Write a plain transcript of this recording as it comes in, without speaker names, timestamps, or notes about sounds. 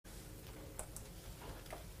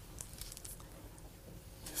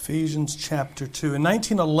Ephesians chapter 2. In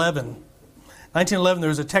 1911, there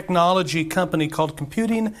was a technology company called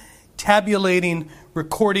Computing, Tabulating,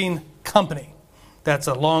 Recording Company. That's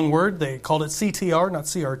a long word. They called it CTR, not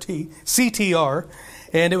CRT. CTR.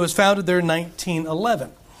 And it was founded there in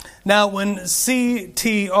 1911. Now, when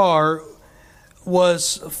CTR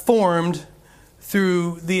was formed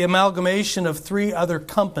through the amalgamation of three other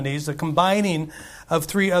companies, the combining of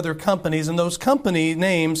three other companies, and those company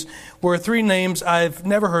names were three names I've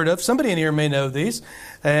never heard of. Somebody in here may know these,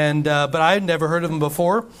 but I'd never heard of them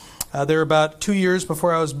before. They're about 2 years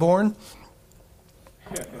before I was born.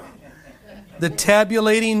 The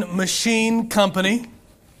Tabulating Machine Company.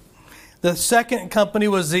 The second company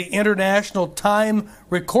was the International Time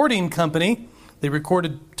Recording Company. They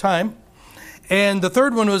recorded time. And the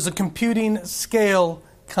third one was the Computing Scale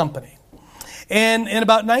Company. And in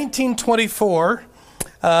about 1924,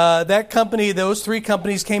 those three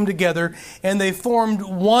companies came together and they formed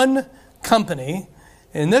one company.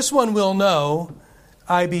 And this one we'll know,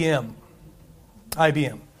 IBM.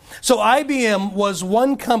 IBM. So IBM was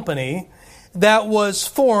one company that was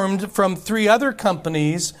formed from three other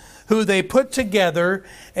companies who they put together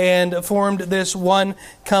and formed this one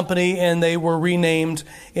company, and they were renamed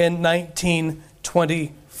in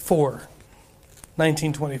 1924.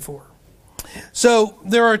 1924. So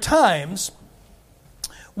there are times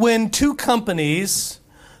when two companies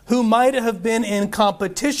who might have been in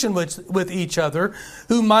competition with each other,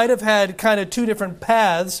 who might have had kind of two different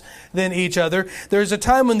paths than each other, there's a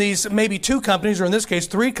time when these maybe two companies, or in this case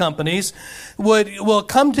three companies, will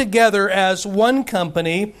come together as one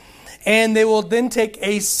company, and they will then take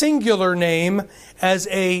a singular name as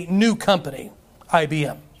a new company,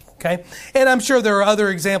 IBM. Okay, and I'm sure there are other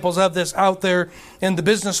examples of this out there in the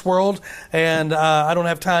business world, and I don't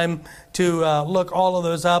have time to look all of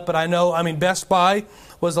those up, but Best Buy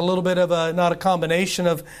was a little bit of not a combination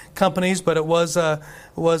of companies, but it was a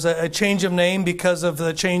change of name because of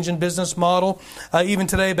the change in business model. Even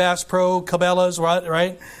today, Bass Pro, Cabela's,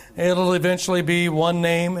 right? It'll eventually be one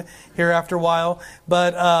name here after a while.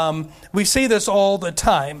 But we see this all the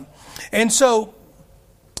time. And so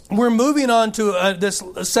we're moving on to this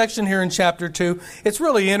section here in chapter 2. It's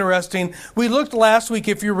really interesting. We looked last week,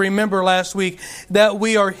 if you remember last week, that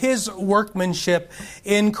we are His workmanship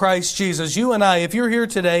in Christ Jesus. You and I, if you're here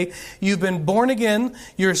today, you've been born again,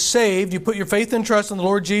 you're saved, you put your faith and trust in the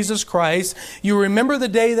Lord Jesus Christ, you remember the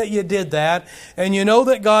day that you did that, and you know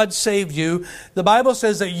that God saved you. The Bible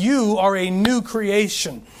says that you are a new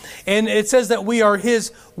creation. And it says that we are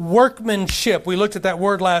His workmanship. We looked at that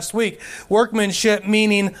word last week. Workmanship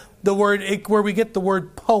meaning the word where we get the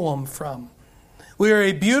word poem from. We are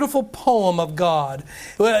a beautiful poem of God.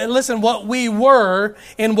 Listen, what we were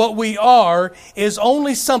and what we are is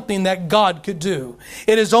only something that God could do.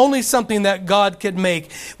 It is only something that God could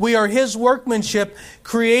make. We are His workmanship,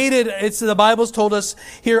 created, the Bible's told us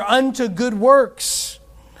here, unto good works.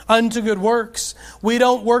 Unto good works. We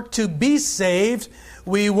don't work to be saved.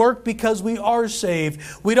 We work because we are saved.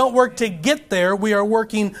 We don't work to get there. We are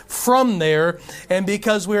working from there. And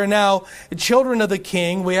because we are now children of the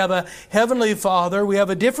King, we have a heavenly Father. We have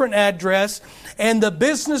a different address. And the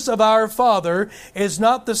business of our Father is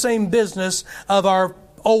not the same business of our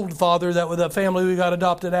old father that was the family we got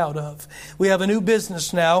adopted out of. We have a new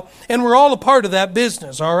business now, and we're all a part of that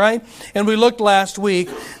business, all right? And we looked last week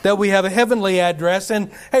that we have a heavenly address.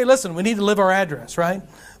 And hey, listen, we need to live our address, right?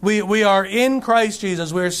 We are in Christ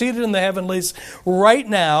Jesus. We are seated in the heavenlies right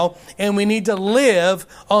now, and we need to live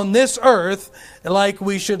on this earth like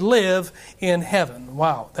we should live in heaven.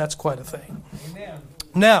 Wow, that's quite a thing. Amen.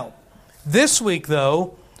 Now, this week,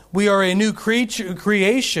 though, we are a new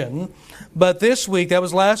creation, but this week, that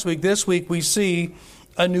was last week, this week we see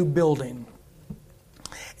a new building.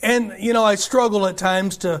 And, I struggle at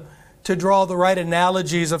times to draw the right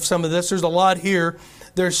analogies of some of this. There's a lot here.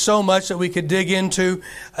 There's so much that we could dig into.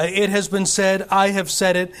 It has been said, I have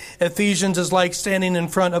said it, Ephesians is like standing in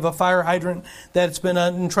front of a fire hydrant that's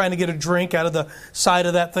been trying to get a drink out of the side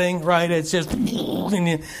of that thing, right? It's just, you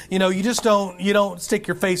don't stick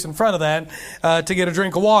your face in front of that to get a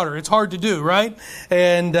drink of water. It's hard to do, right?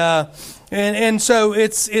 And so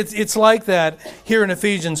it's like that here in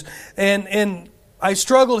Ephesians. And I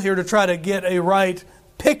struggle here to try to get a right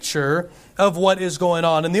picture of what is going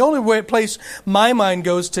on. And the only place my mind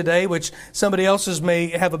goes today, which somebody else's may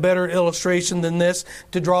have a better illustration than this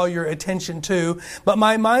to draw your attention to, but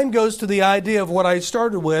my mind goes to the idea of what I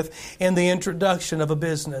started with in the introduction of a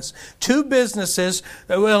business. Two businesses,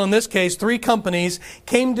 well in this case 3 companies,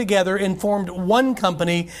 came together and formed one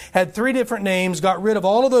company, had 3 different names, got rid of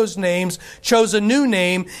all of those names, chose a new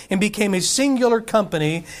name, and became a singular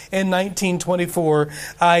company in 1924,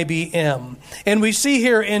 IBM. And we see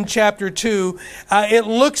here in chapter 2, it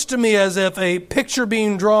looks to me as if a picture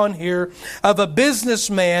being drawn here of a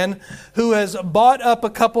businessman who has bought up a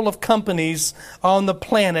couple of companies on the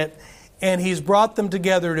planet, and he's brought them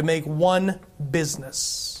together to make one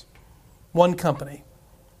business. One company.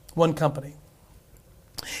 One company.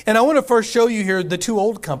 And I want to first show you here the 2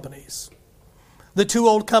 old companies. The 2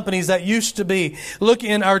 old companies that used to be. Look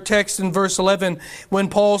in our text in verse 11 when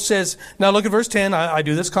Paul says, now look at verse 10. I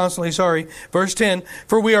do this constantly, sorry. Verse 10,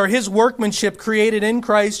 for we are His workmanship created in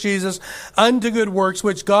Christ Jesus unto good works,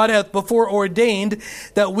 which God hath before ordained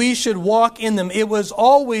that we should walk in them. It was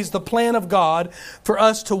always the plan of God for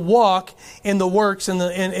us to walk in the works, in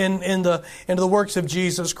the works of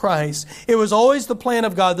Jesus Christ. It was always the plan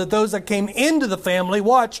of God that those that came into the family,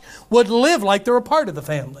 would live like they're a part of the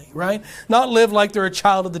family, right? Not live like they're a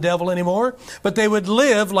child of the devil anymore, but they would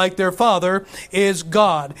live like their Father is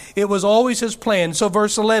God. It was always His plan. So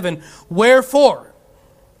verse 11, wherefore,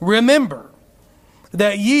 remember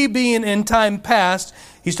that ye being in time past,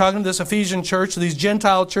 he's talking to this Ephesian church, these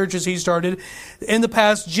Gentile churches he started, in the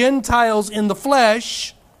past, Gentiles in the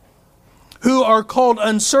flesh, who are called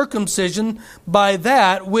uncircumcision by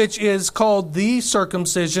that which is called the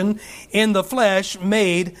circumcision in the flesh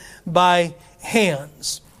made by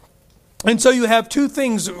hands. And so you have 2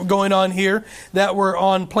 things going on here that were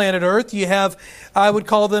on planet Earth. You have, I would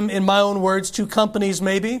call them in my own words, 2 companies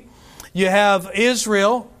maybe. You have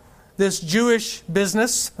Israel, this Jewish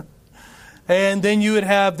business, and then you would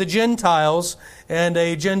have the Gentiles and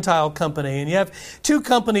a Gentile company. And you have 2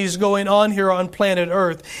 companies going on here on planet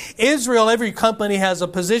Earth. Israel, every company has a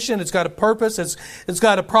position. It's got a purpose. It's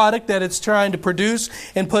got a product that it's trying to produce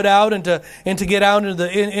and put out and to get out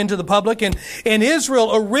into the public. And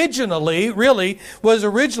Israel originally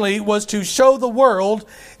was to show the world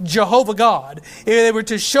Jehovah God. They were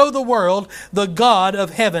to show the world the God of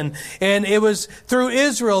heaven. And it was through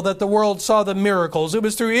Israel that the world saw the miracles. It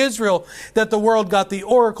was through Israel that the world got the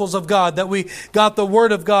oracles of God, that we got the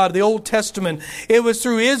Word of God, the Old Testament. It was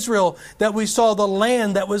through Israel that we saw the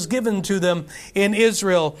land that was given to them in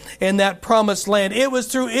Israel, in that promised land. It was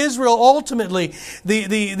through Israel ultimately,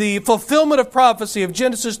 the fulfillment of prophecy of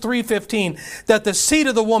Genesis 3:15, that the seed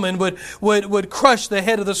of the woman would crush the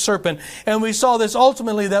head of the serpent. And we saw this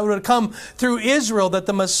ultimately that would come through Israel, that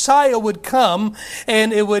the Messiah would come,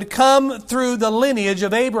 and it would come through the lineage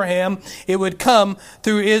of Abraham. It would come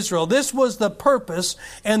through Israel. This was the purpose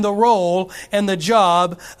and the role and the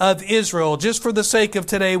job of Israel. Just for the sake of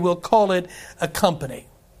today, we'll call it a company.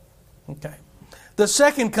 Okay. The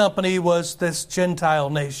second company was this Gentile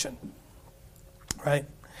nation. Right?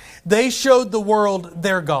 They showed the world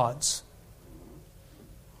their gods.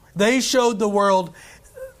 They showed the world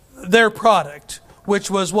their product, which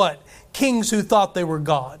was what? Kings who thought they were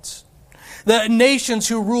gods. The nations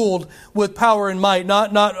who ruled with power and might,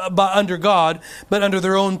 not under God, but under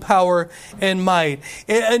their own power and might.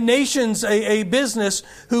 A business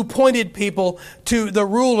who pointed people to the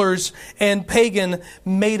rulers and pagan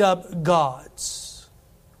made-up gods.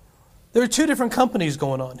 There are 2 different companies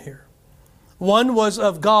going on here. One was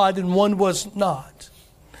of God and one was not.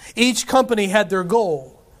 Each company had their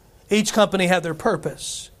goal. Each company had their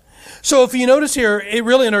purpose. So if you notice here,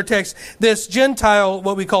 really in our text, this Gentile,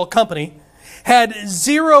 what we call company, had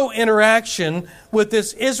 0 interaction with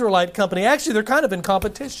this Israelite company. Actually, they're kind of in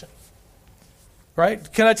competition.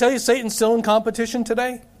 Right? Can I tell you, Satan's still in competition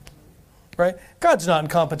today? Right? God's not in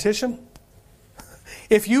competition.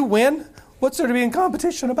 If you win, what's there to be in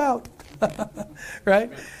competition about?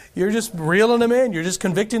 Right? You're just reeling them in. You're just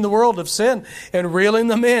convicting the world of sin and reeling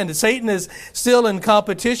them in. Satan is still in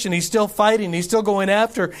competition. He's still fighting. He's still going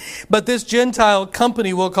after. But this Gentile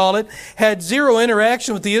company, we'll call it, had 0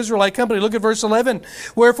 interaction with the Israelite company. Look at verse 11.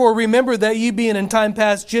 Wherefore remember that ye being in time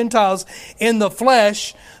past Gentiles in the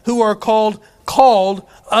flesh, who are called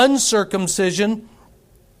uncircumcision,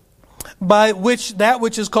 by which that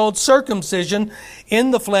which is called circumcision in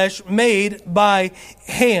the flesh made by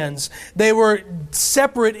hands. They were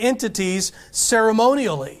separate entities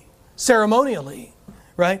ceremonially.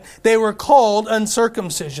 Right? They were called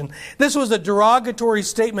uncircumcision. This was a derogatory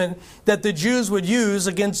statement that the Jews would use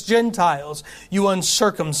against Gentiles. You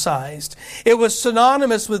uncircumcised. It was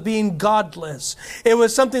synonymous with being godless. It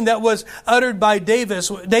was something that was uttered by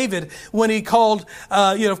David when he called,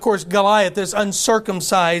 of course, Goliath this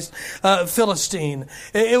uncircumcised Philistine.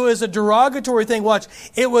 It was a derogatory thing. Watch,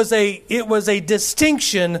 it was a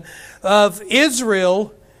distinction of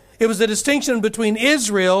Israel. It was a distinction between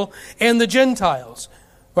Israel and the Gentiles.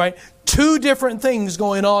 Right? Two different things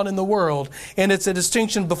going on in the world, and it's a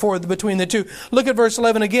distinction between the two. Look at verse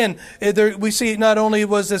 11 again. We see not only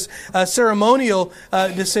was this a ceremonial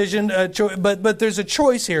decision, but there's a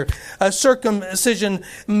choice here. A circumcision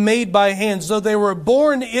made by hands. Though they were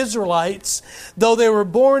born Israelites, though they were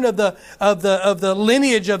born of the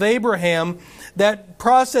lineage of Abraham, that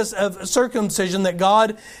process of circumcision that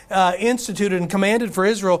God instituted and commanded for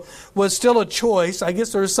Israel was still a choice. I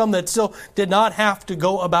guess there were some that still did not have to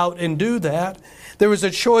go about and do that. There was a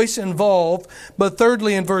choice involved. But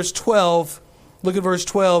thirdly, in verse 12, look at verse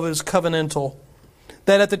 12, is covenantal.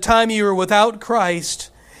 That at the time you were without Christ,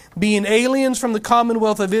 being aliens from the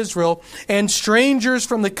commonwealth of Israel and strangers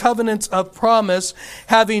from the covenants of promise,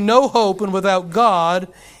 having no hope and without God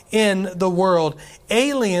in the world.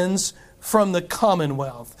 Aliens from the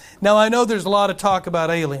commonwealth. Now, I know there's a lot of talk about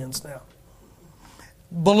aliens now.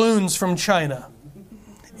 Balloons from China.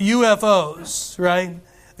 UFOs, right?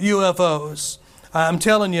 UFOs. I'm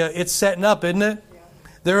telling you, it's setting up, isn't it?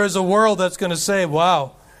 There is a world that's going to say,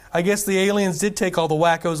 wow, I guess the aliens did take all the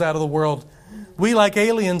wackos out of the world. We like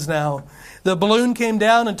aliens now. The balloon came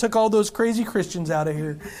down and took all those crazy Christians out of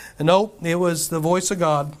here. Nope, it was the voice of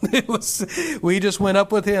God. We just went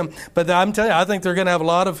up with Him. But I'm telling you, I think they're going to have a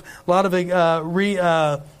lot of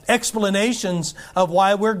explanations of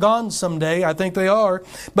why we're gone someday. I think they are.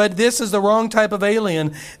 But this is the wrong type of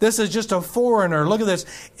alien. This is just a foreigner. Look at this.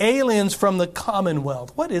 Aliens from the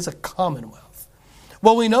Commonwealth. What is a Commonwealth?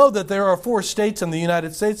 Well, we know that there are 4 states in the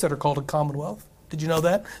United States that are called a Commonwealth. Did you know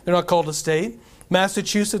that? They're not called a state.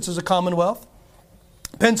 Massachusetts is a Commonwealth.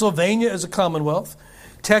 Pennsylvania is a Commonwealth.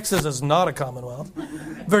 Texas is not a Commonwealth.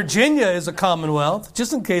 Virginia is a Commonwealth,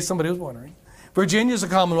 just in case somebody was wondering. Virginia is a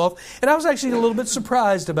Commonwealth. And I was actually a little bit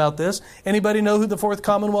surprised about this. Anybody know who the 4th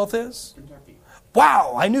Commonwealth is? Kentucky.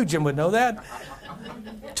 Wow, I knew Jim would know that.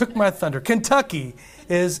 Took my thunder. Kentucky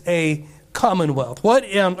is a Commonwealth. What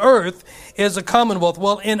on earth is a Commonwealth?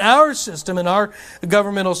 Well, in our system, in our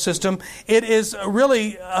governmental system, it is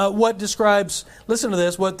really what describes, listen to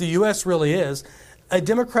this, what the U.S. really is, a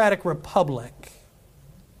democratic republic.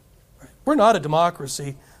 We're not a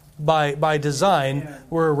democracy by design.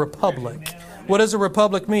 We're a republic. What does a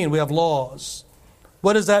republic mean? We have laws.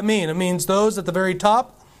 What does that mean? It means those at the very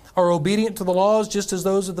top are obedient to the laws, just as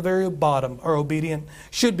those at the very bottom are obedient,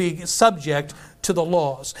 should be subject to the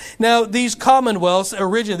laws. Now, these commonwealths,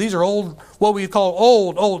 originally, these are old, what we call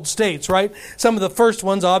old states, right? Some of the first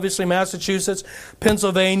ones, obviously, Massachusetts,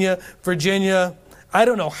 Pennsylvania, Virginia. I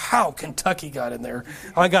don't know how Kentucky got in there.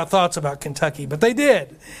 I got thoughts about Kentucky, but they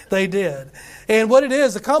did. They did. And what it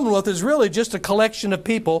is, the Commonwealth is really just a collection of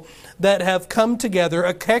people that have come together,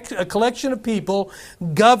 a collection of people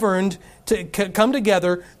governed to come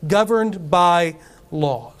together, governed by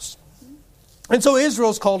laws. And so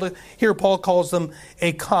Israel's called, here Paul calls them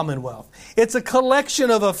a commonwealth. It's a collection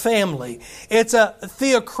of a family. It's a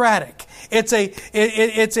theocratic. It's a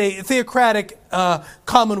theocratic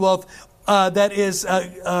commonwealth that is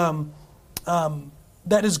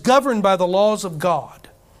governed by the laws of God.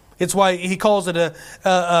 It's why he calls it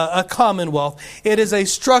a commonwealth. It is a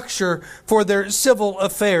structure for their civil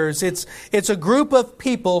affairs. It's a group of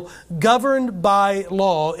people governed by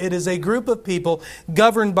law. It is a group of people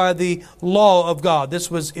governed by the law of God.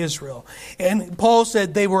 This was Israel. And Paul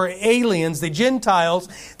said they were aliens. The Gentiles,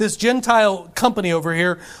 this Gentile company over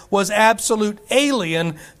here, was absolute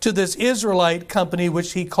alien to this Israelite company,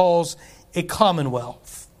 which he calls a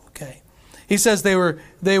commonwealth. Okay, he says they were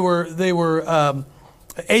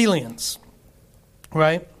aliens,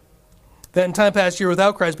 right? That in time past you were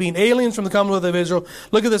without Christ, being aliens from the commonwealth of Israel.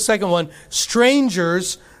 Look at the second one.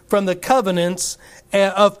 Strangers from the covenants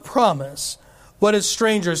of promise. What is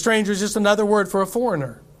stranger? Stranger is just another word for a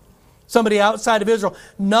foreigner. Somebody outside of Israel.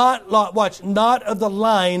 Not of the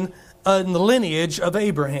line and the lineage of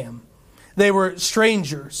Abraham. They were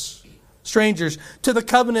strangers. Strangers to the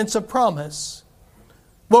covenants of promise.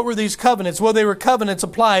 What were these covenants? Well, they were covenants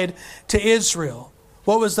applied to Israel.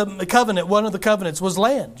 What was the covenant? One of the covenants was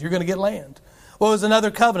land. You're going to get land. What was another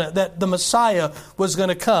covenant? That the Messiah was going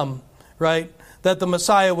to come, right? That the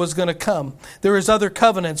Messiah was going to come. There was other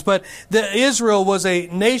covenants, but Israel was a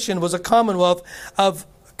nation, was a commonwealth of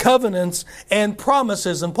covenants and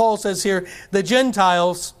promises. And Paul says here, the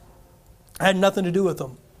Gentiles had nothing to do with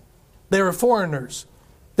them. They were foreigners.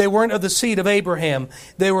 They weren't of the seed of Abraham.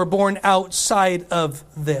 They were born outside of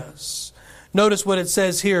this. Notice what it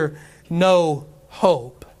says here, no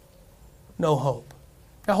hope. No hope.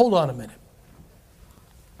 Now hold on a minute.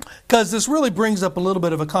 Because this really brings up a little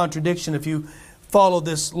bit of a contradiction if you follow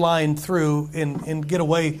this line through and get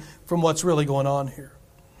away from what's really going on here.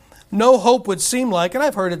 No hope would seem like, and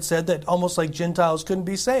I've heard it said that almost like Gentiles couldn't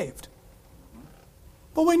be saved.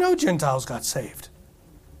 But we know Gentiles got saved.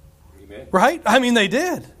 Amen. Right? I mean, they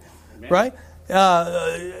did. Amen. Right?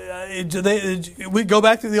 We go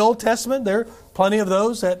back to the Old Testament. There are plenty of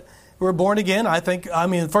those that were born again.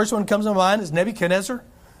 The first one that comes to mind is Nebuchadnezzar.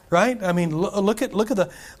 Right? I mean, look at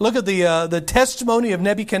the testimony of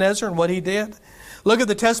Nebuchadnezzar and what he did. Look at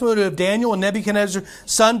the testimony of Daniel, and Nebuchadnezzar's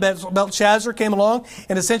son Belshazzar came along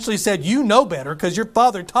and essentially said, "You know better because your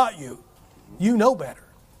father taught you. You know better."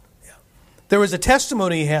 Yeah. There was a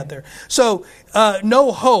testimony he had there. So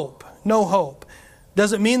no hope, no hope.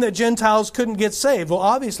 Does it mean that Gentiles couldn't get saved? Well,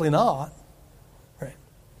 obviously not. Right.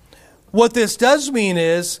 What this does mean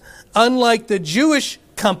is, unlike the Jewish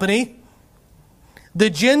company,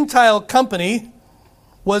 the Gentile company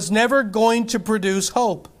was never going to produce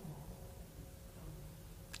hope.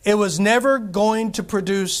 It was never going to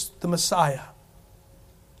produce the Messiah.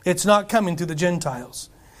 It's not coming to the Gentiles.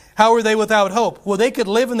 How are they without hope? Well, they could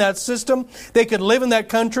live in that system. They could live in that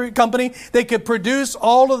company. They could produce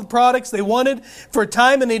all of the products they wanted for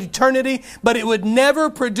time and eternity, but it would never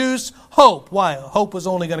produce hope. Why? Hope was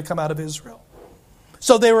only going to come out of Israel.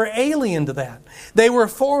 So they were alien to that. They were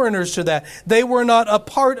foreigners to that. They were not a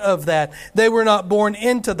part of that. They were not born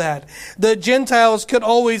into that. The Gentiles could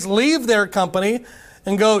always leave their company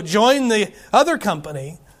and go join the other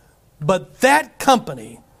company. But that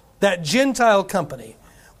company, that Gentile company,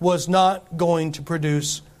 was not going to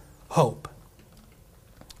produce hope.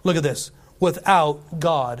 Look at this. Without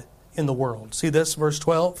God in the world. See this, verse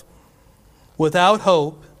 12? Without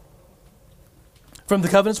hope, from the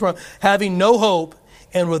covenants, having no hope,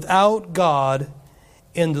 and without God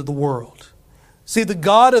into the world. See, the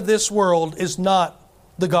God of this world is not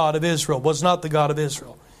the God of Israel, was not the God of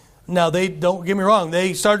Israel. Now, don't get me wrong,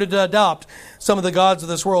 they started to adopt some of the gods of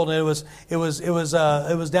this world, and it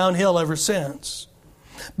was downhill ever since.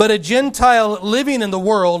 But a Gentile living in the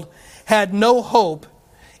world had no hope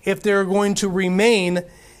if they were going to remain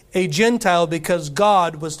a Gentile, because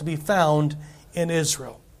God was to be found in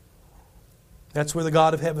Israel. That's where the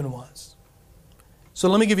God of heaven was. So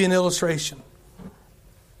let me give you an illustration.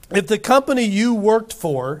 If the company you worked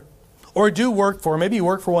for, or do work for, maybe you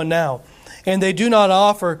work for one now, and they do not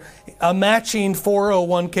offer a matching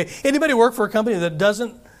 401k. Anybody work for a company that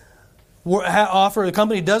doesn't offer, the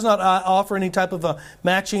company does not offer any type of a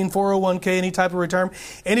matching 401k, any type of retirement?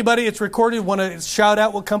 Anybody, it's recorded, want to shout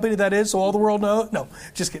out what company that is so all the world knows? No,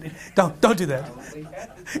 just kidding. Don't do that.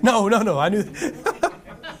 No, I knew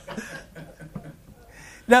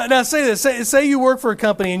Now say this. Say you work for a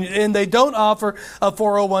company and they don't offer a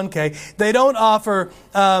 401k. They don't offer,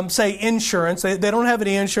 say, insurance. They don't have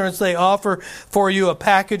any insurance. They offer for you a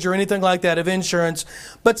package or anything like that of insurance.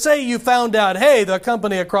 But say you found out, hey, the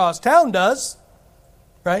company across town does.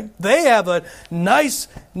 Right? They have a nice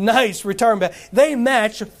retirement. They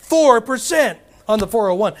match 4% on the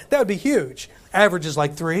 401. That would be huge. Average is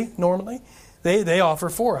like 3 normally. They offer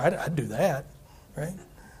 4. I'd do that. Right?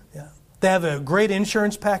 They have a great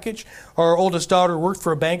insurance package. Our oldest daughter worked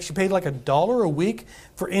for a bank. She paid like $1 a week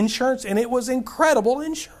for insurance, and it was incredible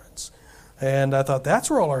insurance. And I thought,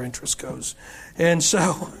 that's where all our interest goes. And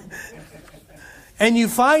so, and you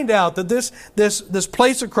find out that this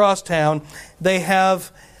place across town, they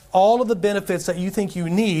have all of the benefits that you think you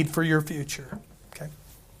need for your future. Okay,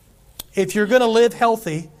 if you're going to live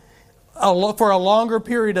healthy for a longer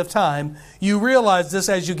period of time, you realize this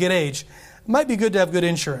as you get age. It might be good to have good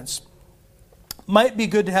insurance. Might be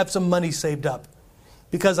good to have some money saved up,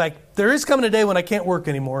 because there is coming a day when I can't work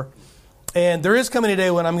anymore, and there is coming a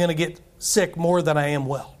day when I'm going to get sick more than I am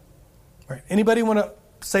well. Right? Anybody want to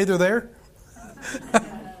say they're there?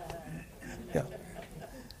 Yeah.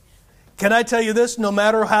 Can I tell you this? No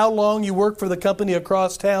matter how long you work for the company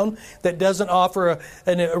across town that doesn't offer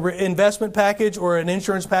an investment package or an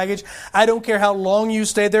insurance package, I don't care how long you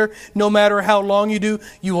stay there. No matter how long you do,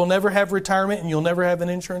 you will never have retirement and you'll never have an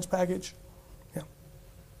insurance package.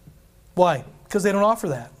 Why? Because they don't offer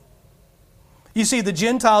that. You see, the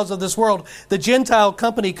Gentiles of this world, the Gentile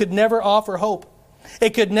company could never offer hope. It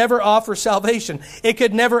could never offer salvation. It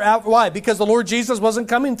could never... Why? Because the Lord Jesus wasn't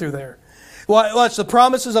coming through there. Watch, the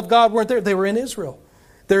promises of God weren't there. They were in Israel.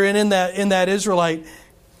 They're in that Israelite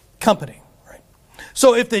company. Right?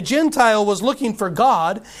 So if the Gentile was looking for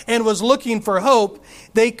God and was looking for hope,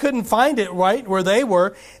 they couldn't find it right where they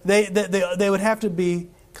were. They would have to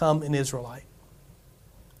become an Israelite.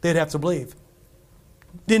 They'd have to believe.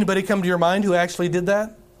 Did anybody come to your mind who actually did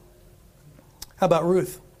that? How about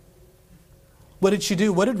Ruth? What did she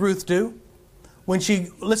do? What did Ruth do?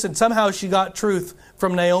 Somehow she got truth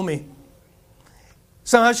from Naomi.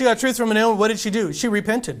 Somehow she got truth from Naomi. What did she do? She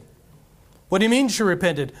repented. What do you mean she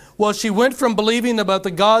repented? Well, she went from believing about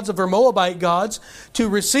the gods of her Moabite gods to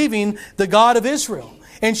receiving the God of Israel.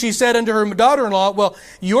 And she said unto her daughter-in-law, well,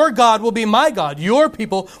 your God will be my God. Your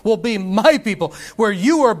people will be my people. Where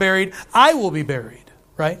you are buried, I will be buried.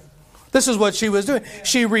 Right? This is what she was doing.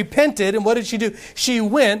 She repented, and what did she do? She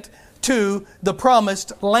went to the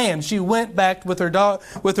promised land. She went back with her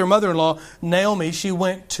mother-in-law, Naomi. She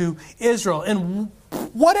went to Israel. And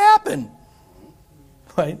what happened?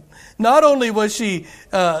 Right? Not only was she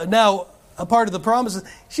now a part of the promises,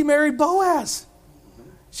 she married Boaz.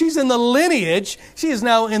 She's in the lineage. She is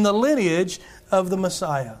now in the lineage of the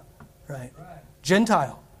Messiah. Right?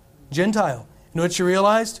 Gentile. You know what she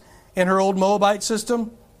realized in her old Moabite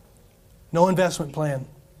system? No investment plan.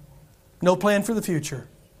 No plan for the future.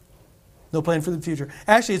 No plan for the future.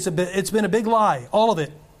 Actually, it's been a big lie. All of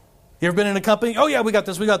it. You ever been in a company? Oh yeah, we got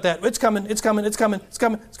this, we got that. It's coming.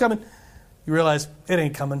 You realize it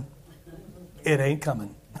ain't coming. It ain't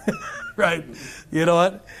coming. Right? You know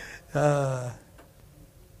what?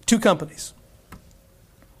 Two companies.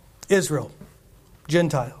 Israel.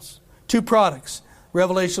 Gentiles. Two products.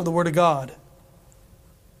 Revelation of the Word of God.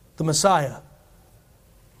 The Messiah.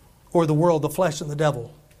 Or the world, the flesh, and the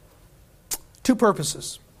devil. Two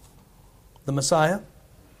purposes. The Messiah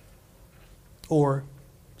or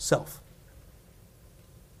self.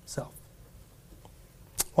 Self.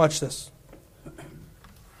 Watch this.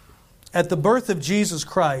 At the birth of Jesus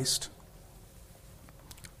Christ,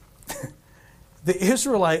 the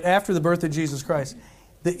Israelite, after the birth of Jesus Christ,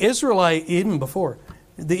 the Israelite, even before,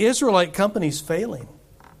 the Israelite company's failing.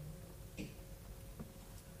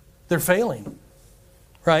 They're failing.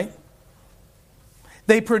 Right?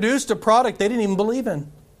 They produced a product they didn't even believe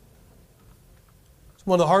in. It's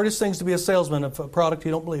one of the hardest things to be a salesman of a product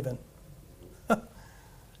you don't believe in.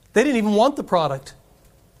 They didn't even want the product.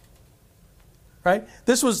 Right?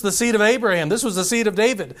 This was the seed of Abraham. This was the seed of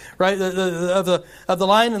David. Right? Of the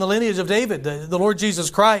line and the lineage of David, the Lord Jesus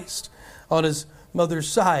Christ on his mother's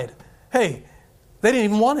side. Hey, they didn't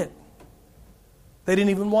even want it. They didn't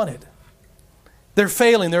even want it. They're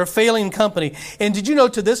failing. They're a failing company. And did you know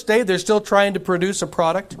to this day they're still trying to produce a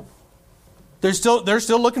product? They're still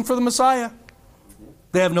looking for the Messiah.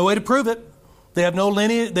 They have no way to prove it. They have no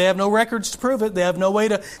lineage. They have no records to prove it. They have no way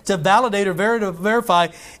to validate or verify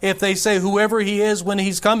if they say whoever he is when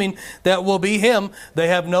he's coming, that will be him. They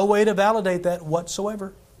have no way to validate that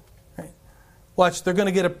whatsoever. Right? Watch, they're going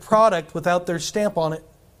to get a product without their stamp on it.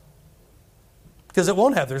 Because it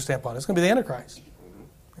won't have their stamp on it. It's going to be the Antichrist.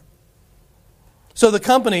 So the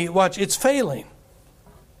company, watch, it's failing.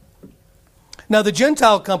 Now the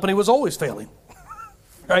Gentile company was always failing.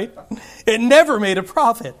 Right? It never made a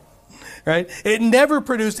profit. Right? It never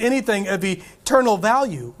produced anything of eternal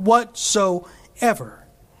value whatsoever.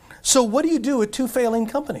 So what do you do with two failing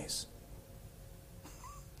companies?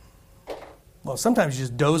 Well, sometimes you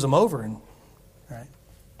just doze them over. Right?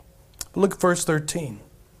 But look at verse 13.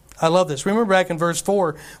 I love this. Remember back in verse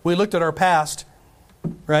 4, we looked at our past.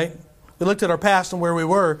 Right? We looked at our past and where we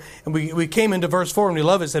were. And we came into verse 4 and we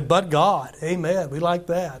love it. It said, but God. Amen. We like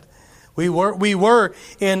that. We were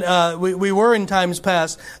in times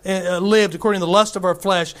past lived according to the lust of our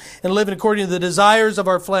flesh and living according to the desires of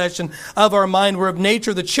our flesh and of our mind. We're of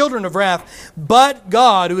nature the children of wrath. But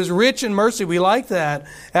God, who is rich in mercy, we like that.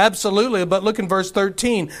 Absolutely. But look in verse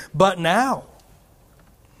 13. But now.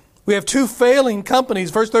 We have two failing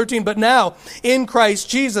companies. Verse 13, but now in Christ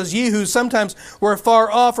Jesus, ye who sometimes were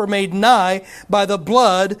far off are made nigh by the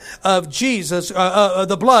blood of Jesus,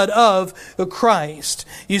 the blood of Christ.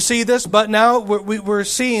 You see this? But now we're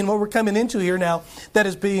seeing what we're coming into here now that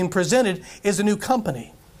is being presented is a new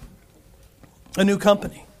company. A new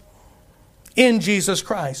company in Jesus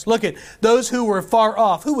Christ. Look at those who were far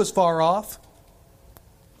off. Who was far off?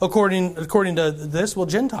 According to this, well,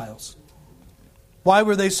 Gentiles. Why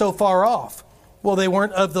were they so far off? Well, they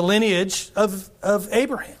weren't of the lineage of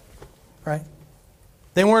Abraham, right?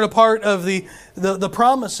 They weren't a part of the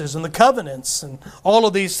promises and the covenants and all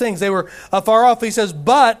of these things. They were far off. He says,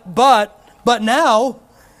 but now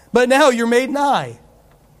you're made nigh.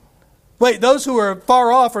 Wait, those who are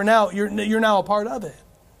far off are now you're now a part of it.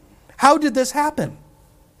 How did this happen?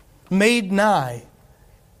 Made nigh.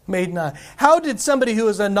 made nigh. How did somebody who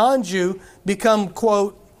is a non-Jew become,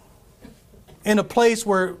 quote, in a place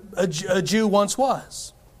where a Jew once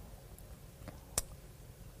was?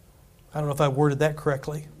 I don't know if I worded that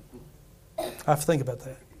correctly. I have to think about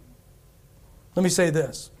that. Let me say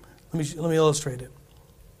this. Let me illustrate it.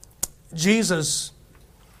 Jesus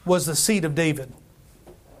was the seed of David.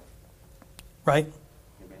 Right?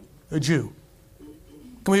 Amen. A Jew.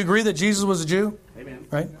 Can we agree that Jesus was a Jew? Amen.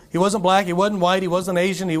 Right? He wasn't black, he wasn't white, he wasn't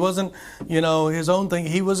Asian, he wasn't, his own thing.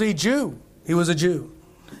 He was a Jew. He was a Jew.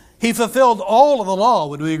 He fulfilled all of the law.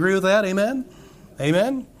 Would we agree with that? Amen?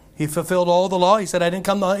 Amen? He fulfilled all the law. He said, I didn't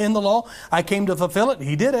come in the law. I came to fulfill it.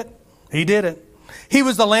 He did it. He did it. He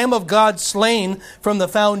was the Lamb of God slain from the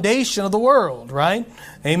foundation of the world, right?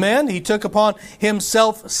 Amen? He took upon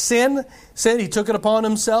himself sin. He took it upon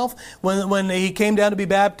himself when he came down to be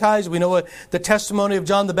baptized. We know what the testimony of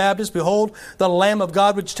John the Baptist. Behold, the Lamb of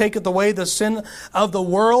God which taketh away the sin of the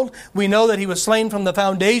world. We know that he was slain from the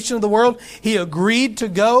foundation of the world. He agreed to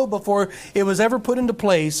go before it was ever put into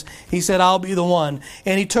place. He said, I'll be the one.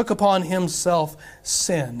 And he took upon himself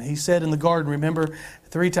sin. He said in the garden, remember,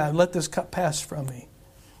 3 times, let this cup pass from me.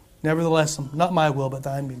 Nevertheless, not my will, but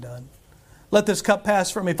thine be done. Let this cup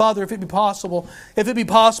pass from me. Father, if it be possible,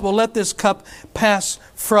 let this cup pass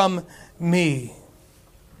from me.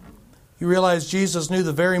 You realize Jesus knew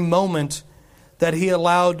the very moment that he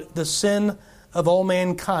allowed the sin of all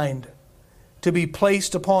mankind to be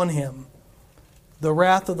placed upon him, the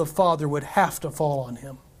wrath of the Father would have to fall on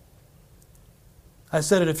him. I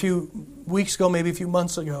said it a few weeks ago, maybe a few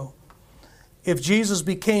months ago. If Jesus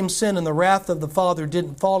became sin and the wrath of the Father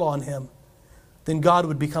didn't fall on him, then God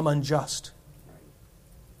would become unjust.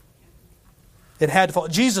 It had to fall.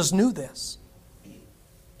 Jesus knew this.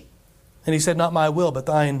 And he said, not my will, but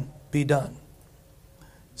thine be done.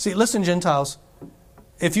 See, listen, Gentiles.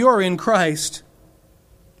 If you are in Christ,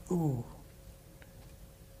 you're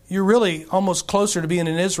really almost closer to being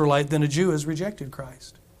an Israelite than a Jew has rejected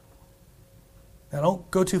Christ. Now,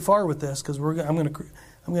 don't go too far with this, because I'm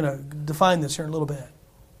going to define this here in a little bit.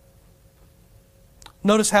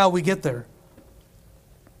 Notice how we get there.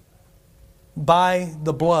 By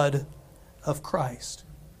the blood of Christ.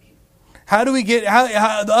 How do we get,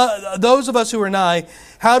 those of us who are nigh,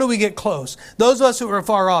 how do we get close? Those of us who are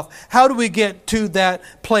far off, how do we get to that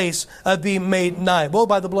place of being made nigh? Well,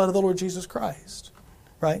 by the blood of the Lord Jesus Christ.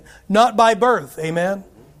 Right? Not by birth, amen?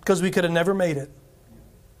 Because we could have never made it.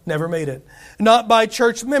 Never made it. Not by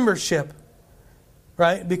church membership.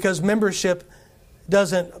 Right? Because membership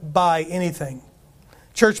doesn't buy anything.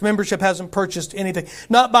 Church membership hasn't purchased anything.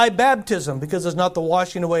 Not by baptism, because it's not the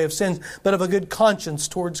washing away of sins, but of a good conscience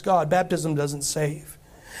towards God. Baptism doesn't save.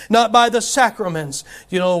 Not by the sacraments.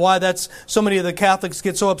 You know why that's so many of the Catholics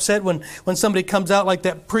get so upset when somebody comes out like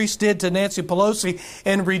that priest did to Nancy Pelosi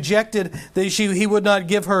and rejected that he would not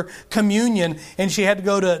give her communion, and she had to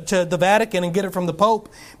go to the Vatican and get it from the Pope,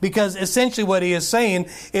 because essentially what he is saying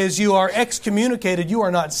is you are excommunicated, you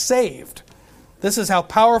are not saved. This is how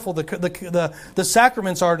powerful the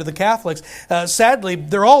sacraments are to the Catholics. Sadly,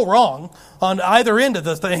 they're all wrong on either end of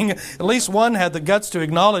the thing. At least one had the guts to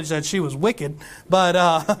acknowledge that she was wicked. But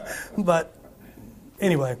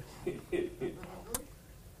anyway.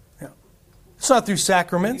 Yeah. It's not through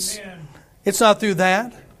sacraments. Amen. It's not through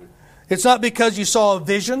that. It's not because you saw a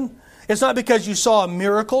vision. It's not because you saw a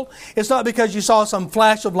miracle. It's not because you saw some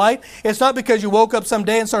flash of light. It's not because you woke up some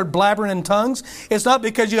day and started blabbering in tongues. It's not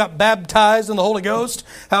because you got baptized in the Holy Ghost,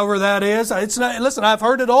 however that is. It's not. Listen, I've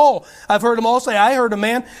heard it all. I've heard them all say. I heard a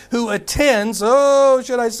man who attends, who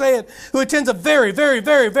attends a very, very,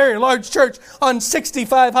 very, very large church on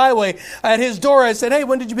 65 highway. At his door, I said, hey,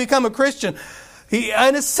 when did you become a Christian?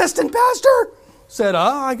 An assistant pastor said,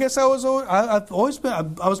 I guess I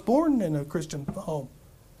was born in a Christian home.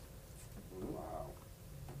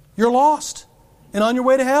 You're lost and on your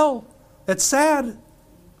way to hell. That's sad.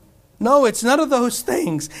 No, it's none of those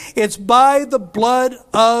things. It's by the blood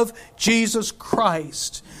of Jesus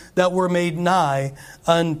Christ that we're made nigh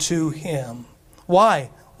unto Him.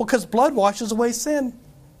 Why? Well, because blood washes away sin.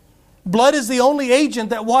 Blood is the only agent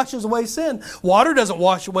that washes away sin. Water doesn't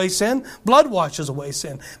wash away sin. Blood washes away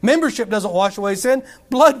sin. Membership doesn't wash away sin.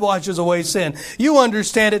 Blood washes away sin. You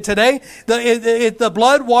understand it today. The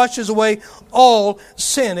blood washes away all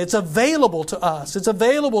sin. It's available to us. It's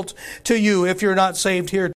available to you if you're not saved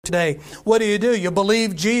here today. What do? You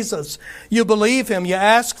believe Jesus. You believe Him. You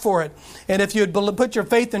ask for it. And if you put your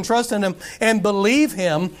faith and trust in Him and believe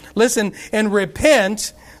Him, listen, and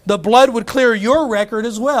repent, the blood would clear your record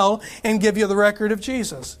as well and give you the record of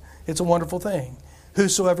Jesus. It's a wonderful thing.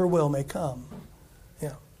 Whosoever will may come.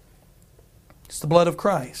 Yeah. It's the blood of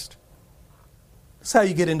Christ. That's how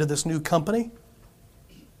you get into this new company.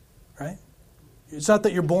 Right? It's not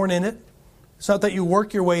that you're born in it. It's not that you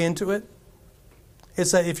work your way into it.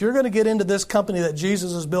 It's that if you're going to get into this company that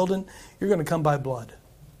Jesus is building, you're going to come by blood.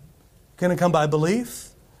 You're going to come by belief,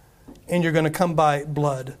 and you're going to come by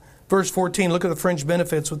blood. Verse 14, look at the fringe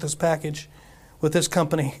benefits with this package, with this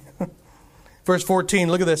company. Verse 14,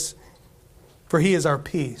 look at this. For He is our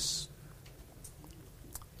peace.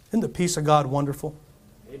 Isn't the peace of God wonderful?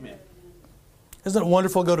 Amen. Isn't it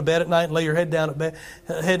wonderful to go to bed at night and lay your head down at bed,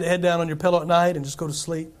 head down on your pillow at night and just go to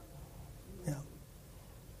sleep? Yeah.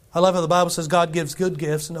 I love how the Bible says God gives good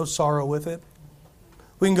gifts and no sorrow with it.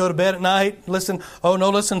 We can go to bed at night, listen.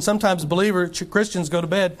 Sometimes Christians go to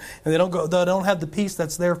bed and they don't have the peace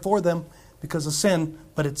that's there for them because of sin,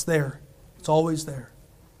 but it's there. It's always there.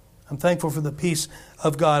 I'm thankful for the peace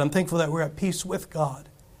of God. I'm thankful that we're at peace with God.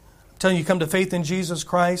 Telling you, come to faith in Jesus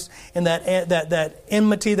Christ, and that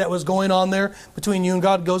enmity that was going on there between you and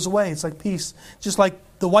God goes away. It's like peace. Just like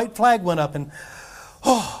the white flag went up and,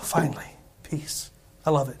 finally, peace. I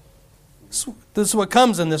love it. This is what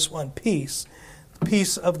comes in this one, peace.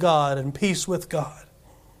 Peace of God and peace with God.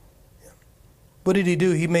 What did He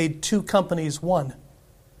do? He made two companies one.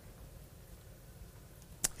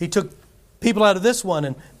 He took people out of this one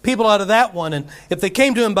and people out of that one, and if they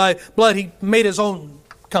came to Him by blood, He made His own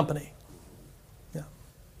company. Yeah.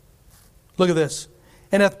 Look at this.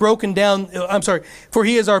 And hath broken down, for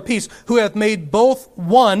He is our peace, who hath made both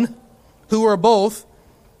one, who are both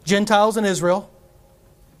Gentiles and Israel,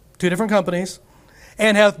 two different companies,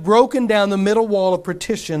 and hath broken down the middle wall of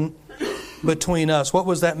partition between us. What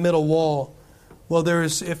was that middle wall? Well,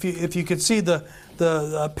 there's if you could see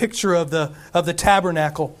the picture of the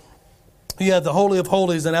tabernacle, you have the Holy of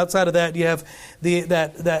Holies, and outside of that you have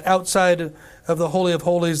that outside of the Holy of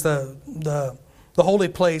Holies, the holy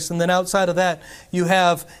place, and then outside of that you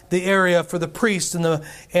have the area for the priests and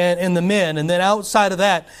the men, and then outside of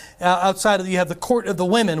that, you have the court of the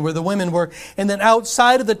women where the women were, and then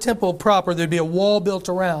outside of the temple proper there'd be a wall built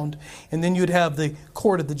around, and then you'd have the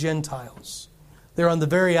court of the Gentiles. They're on the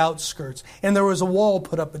very outskirts, and there was a wall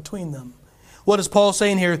put up between them. What is Paul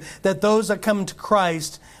saying here? That those that come to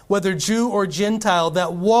Christ, whether Jew or Gentile,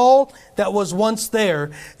 that wall that was once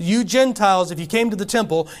there, you Gentiles, if you came to the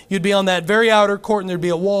temple, you'd be on that very outer court and there'd be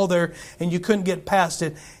a wall there and you couldn't get past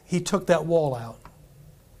it. He took that wall out.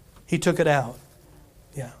 He took it out.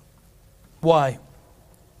 Yeah. Why?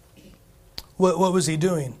 What was He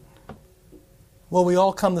doing? Well, we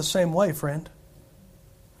all come the same way, friend.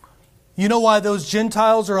 You know why those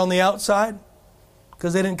Gentiles are on the outside?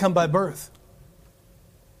 Because they didn't come by birth.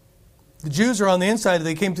 The Jews are on the inside.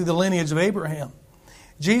 They came through the lineage of Abraham.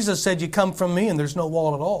 Jesus said, you come from me and there's no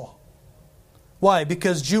wall at all. Why?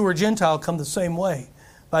 Because Jew or Gentile come the same way,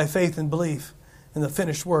 by faith and belief in the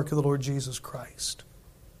finished work of the Lord Jesus Christ.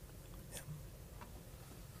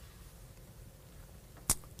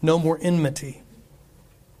 No more enmity.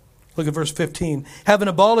 Look at verse 15. Having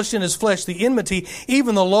abolished in His flesh the enmity,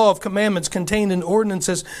 even the law of commandments contained in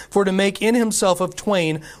ordinances, for to make in Himself of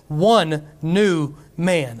twain one new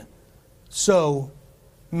man, so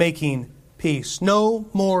making peace. No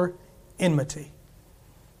more enmity.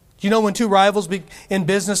 Do you know when two rivals in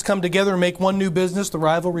business come together and make one new business, the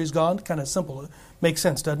rivalry's gone? Kind of simple. It makes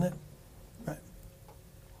sense, doesn't it? Right.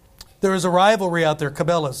 There is a rivalry out there,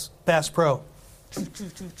 Cabela's, Bass Pro.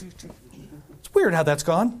 It's weird how that's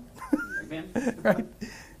gone. Right?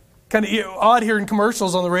 Kind of odd hearing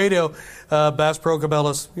commercials on the radio, Bass Pro,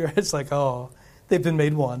 Cabela's. It's like, oh, they've been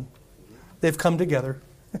made one. They've come together.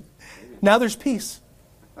 Now there's peace.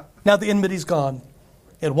 Now the enmity's gone.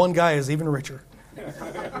 And one guy is even richer. Yeah.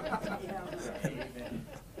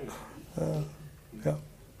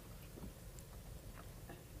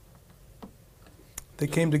 They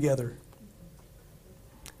came together.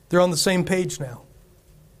 They're on the same page now.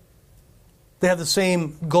 They have the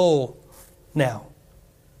same goal now.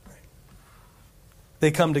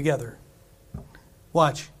 They come together.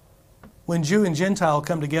 Watch. When Jew and Gentile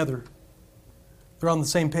come together, they're on the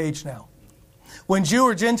same page now. When Jew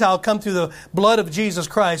or Gentile come through the blood of Jesus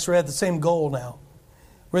Christ, we're at the same goal now.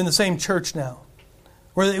 We're in the same church now.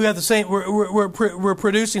 We have the same. We're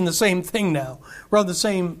producing the same thing now. We're on the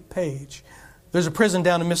same page. There's a prison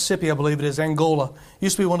down in Mississippi, I believe it is, Angola.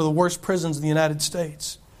 Used to be one of the worst prisons in the United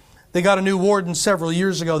States. They got a new warden several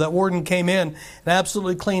years ago. That warden came in and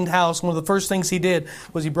absolutely cleaned house. One of the first things he did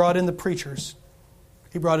was he brought in the preachers.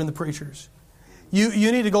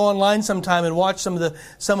 You need to go online sometime and watch some of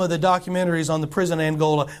the documentaries on the prison in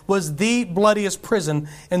Angola. It was the bloodiest prison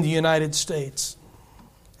in the United States.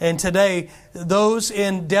 And today, those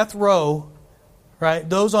in death row, right?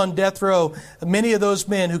 Those on death row, many of those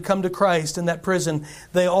men who come to Christ in that prison,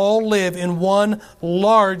 they all live in one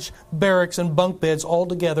large barracks and bunk beds all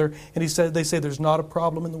together. And they say there's not a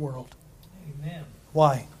problem in the world. Amen.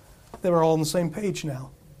 Why? They were all on the same page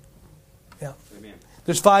now. Yeah. Amen.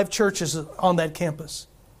 There's 5 churches on that campus.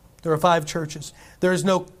 There are 5 churches. There is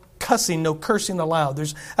no cussing, no cursing allowed.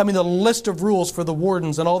 The list of rules for the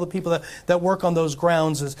wardens and all the people that work on those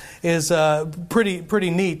grounds is pretty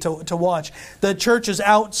neat to watch. The church is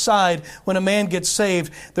outside when a man gets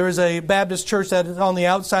saved. There is a Baptist church that is on the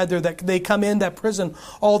outside there that they come in that prison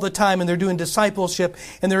all the time, and they're doing discipleship,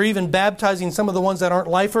 and they're even baptizing some of the ones that aren't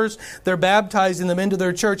lifers. They're baptizing them into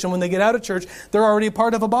their church, and when they get out of church, they're already a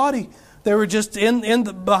part of a body. They were just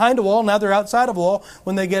behind a wall. Now they're outside of a wall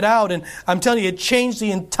when they get out. And I'm telling you, it changed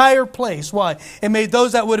the entire place. Why? It made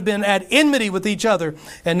those that would have been at enmity with each other.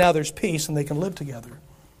 And now there's peace and they can live together.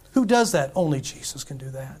 Who does that? Only Jesus can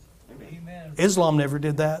do that. Amen. Islam never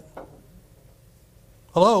did that.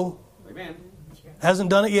 Hello? Amen.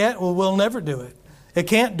 Hasn't done it yet? Well, we'll never do it. It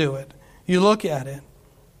can't do it. You look at it.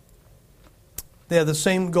 They have the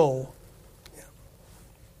same goal.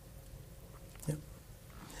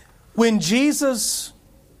 When Jesus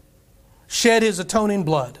shed His atoning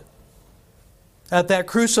blood at that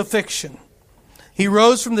crucifixion, He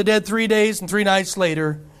rose from the dead 3 days and 3 nights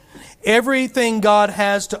later. Everything God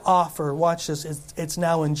has to offer, watch this, it's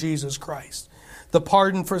now in Jesus Christ. The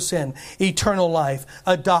pardon for sin, eternal life,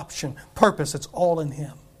 adoption, purpose, it's all in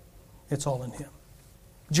Him. It's all in Him.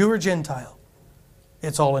 Jew or Gentile,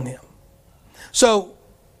 it's all in Him. So,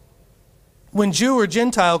 when Jew or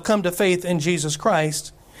Gentile come to faith in Jesus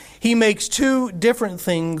Christ, He makes 2 different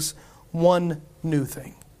things one new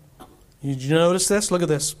thing. Did you notice this? Look at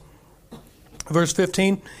this. Verse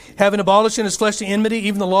 15. Having abolished in His flesh the enmity,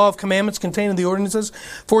 even the law of commandments contained in the ordinances,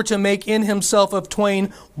 for to make in Himself of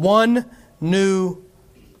twain one new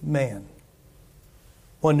man.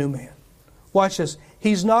 One new man. Watch this.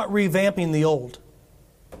 He's not revamping the old.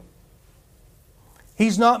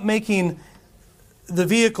 He's not making the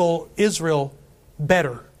vehicle Israel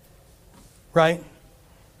better. Right?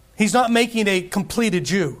 He's not making a completed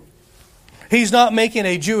Jew. He's not making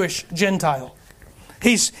a Jewish Gentile.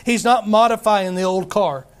 He's not modifying the old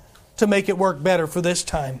car to make it work better for this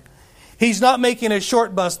time. He's not making a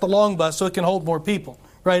short bus the long bus so it can hold more people.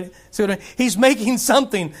 Right? See what I mean? He's making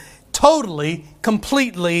something totally,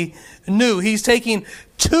 completely new. He's taking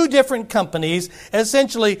 2 different companies,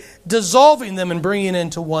 essentially dissolving them and bringing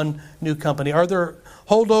into one new company. Are there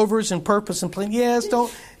holdovers in purpose and plan? Yes,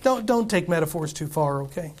 don't take metaphors too far,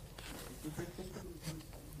 okay?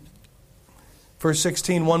 Verse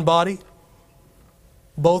 16, one body.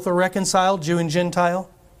 Both are reconciled, Jew and Gentile.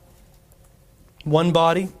 One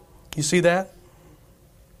body. You see that?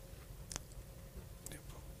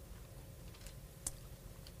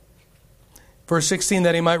 Verse 16,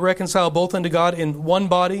 that He might reconcile both unto God in one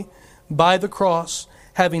body by the cross,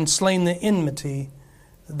 having slain the enmity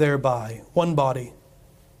thereby. One body.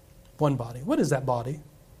 One body. What is that body?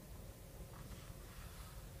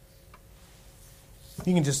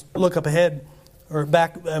 You can just look up ahead or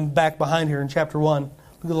back behind here in chapter 1. Look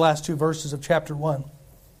at the last 2 verses of chapter 1.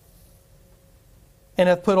 And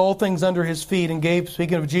hath put all things under His feet, and gave,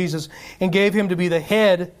 speaking of Jesus, and gave Him to be the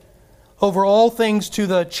head over all things to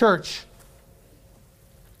the church,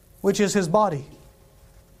 which is His body,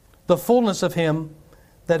 the fullness of Him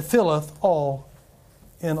that filleth all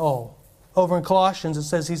in all. Over in Colossians it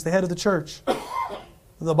says He's the head of the church,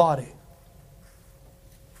 the body.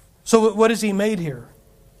 So what has He made here?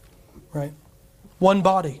 Right? One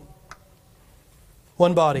body.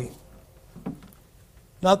 One body.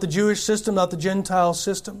 Not the Jewish system, not the Gentile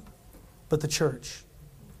system, but the church.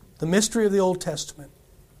 The mystery of the Old Testament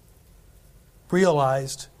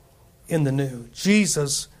realized in the New.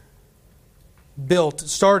 Jesus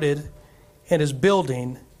started and is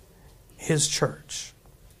building His church.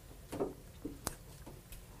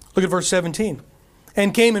 Look at verse 17.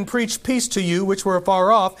 And came and preached peace to you which were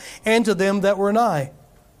afar off, and to them that were nigh.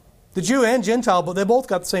 The Jew and Gentile, but they both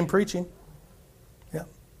got the same preaching. Yeah.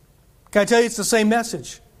 Can I tell you, it's the same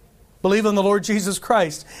message. Believe in the Lord Jesus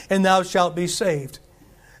Christ, and thou shalt be saved.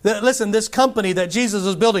 Listen, this company that Jesus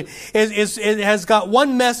is building it has got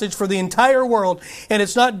one message for the entire world, and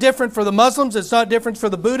it's not different for the Muslims, it's not different for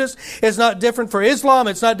the Buddhists, it's not different for Islam,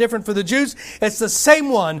 it's not different for the Jews. It's the same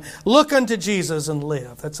one. Look unto Jesus and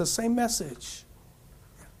live. That's the same message.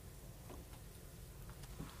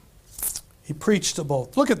 He preached to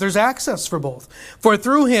both. Look, there's access for both. For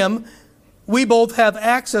through Him we both have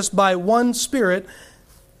access by one Spirit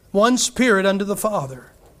unto the Father.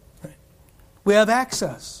 We have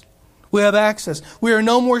access. We have access. We are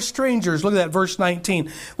no more strangers. Look at that, verse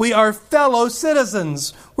 19. We are fellow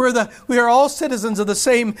citizens. We are all citizens of the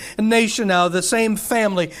same nation now, the same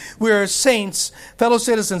family. We are saints, fellow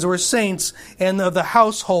citizens. We're saints and of the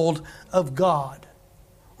household of God.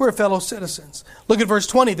 We're fellow citizens. Look at verse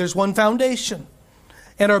 20. There's one foundation,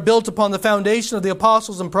 and are built upon the foundation of the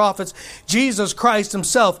apostles and prophets, Jesus Christ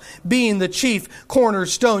himself being the chief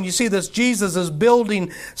cornerstone. You see this, Jesus is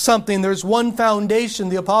building something. There's one foundation,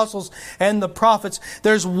 the apostles and the prophets.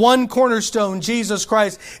 There's one cornerstone, Jesus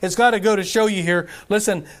Christ. It's got to go to show you here.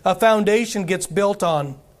 Listen, a foundation gets built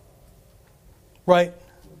on, right?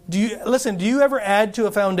 Do you ever add to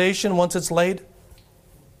a foundation once it's laid?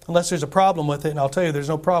 Unless there's a problem with it, and I'll tell you there's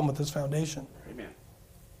no problem with this foundation.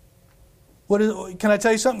 Can I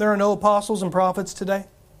tell you something? There are no apostles and prophets today.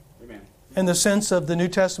 Amen. In the sense of the New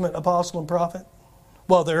Testament apostle and prophet.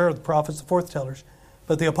 Well, there are the prophets, the forth-tellers.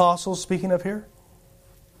 But the apostles, speaking of here,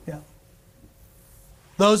 yeah.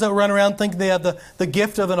 Those that run around thinking they have the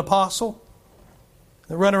gift of an apostle.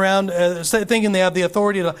 They run around thinking they have the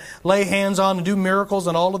authority to lay hands on and do miracles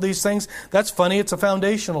and all of these things. That's funny. It's a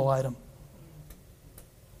foundational item.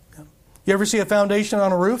 Yeah. You ever see a foundation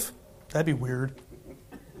on a roof? That'd be weird.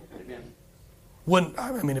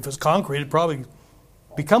 If it's concrete, it'd probably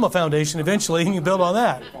become a foundation eventually, and you build on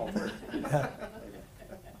that. Yeah.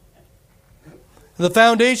 The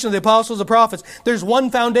foundation of the apostles and prophets. There's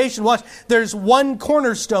one foundation. Watch. There's one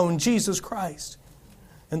cornerstone, Jesus Christ.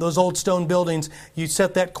 In those old stone buildings, you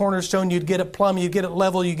set that cornerstone, you'd get it plumb, you'd get it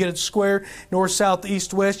level, you'd get it square, north, south,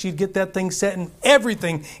 east, west, you'd get that thing set, and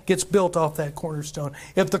everything gets built off that cornerstone.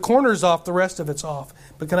 If the corner's off, the rest of it's off.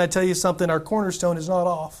 But can I tell you something? Our cornerstone is not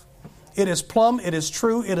off. It is plumb, it is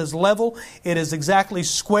true, it is level, it is exactly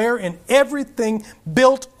square, and everything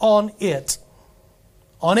built on it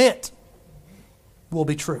will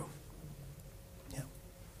be true. Yeah.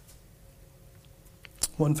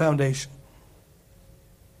 One foundation.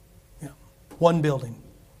 Yeah. One building.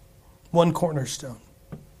 One cornerstone.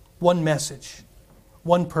 One message.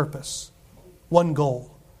 One purpose. One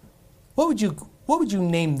goal. What would you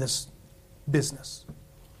name this business?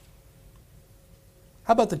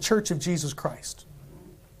 How about the Church of Jesus Christ?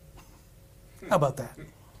 How about that?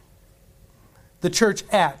 The church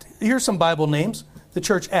at. Here's some Bible names. The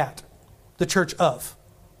church at. The church of.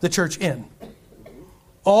 The church in.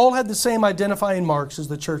 All had the same identifying marks as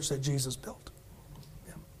the church that Jesus built.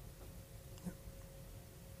 Yeah. Yeah.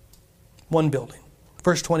 One building.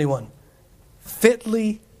 Verse 21.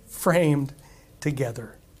 Fitly framed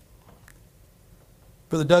together.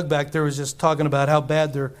 Brother Doug back there was just talking about how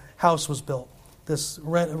bad their house was built. This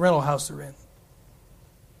rental house they're in.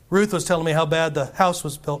 Ruth was telling me how bad the house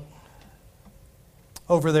was built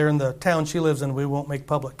over there in the town she lives in. We won't make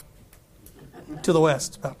public. To the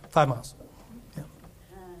west, about 5 miles. Yeah.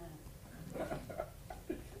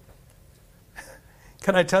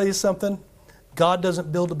 Can I tell you something? God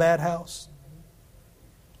doesn't build a bad house.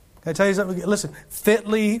 Can I tell you something? Listen,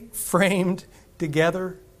 fitly framed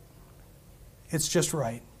together, it's just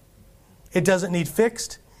right. It doesn't need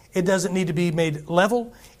fixed. It doesn't need to be made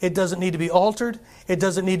level. It doesn't need to be altered. It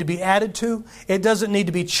doesn't need to be added to. It doesn't need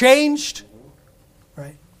to be changed.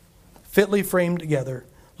 Right? Fitly framed together.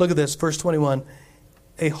 Look at this, verse 21.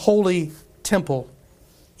 A holy temple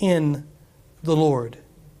in the Lord.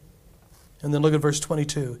 And then look at verse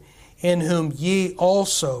 22. In whom ye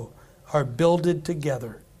also are builded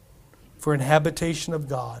together for an habitation of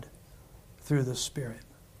God through the Spirit.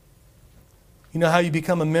 You know how you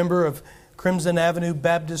become a member of Crimson Avenue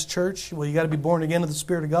Baptist Church? Well, you got to be born again of the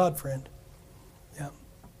Spirit of God, friend. Yeah.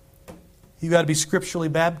 You got to be scripturally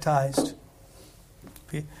baptized.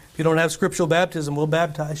 If you don't have scriptural baptism, we'll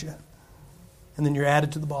baptize you. And then you're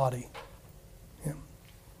added to the body. Yeah.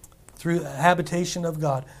 Through the habitation of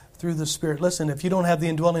God, through the Spirit. Listen, if you don't have the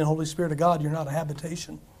indwelling Holy Spirit of God, you're not a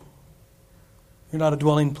habitation. You're not a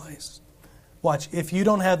dwelling place. Watch, if you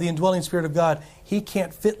don't have the indwelling Spirit of God, He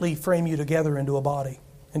can't fitly frame you together into a body,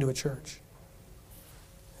 into a church.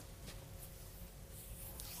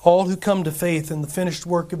 All who come to faith in the finished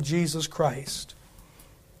work of Jesus Christ,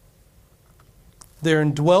 they're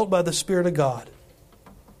indwelt by the Spirit of God.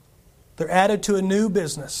 They're added to a new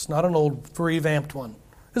business, not an old revamped one.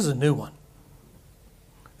 This is a new one,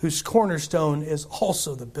 whose cornerstone is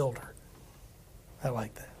also the builder. I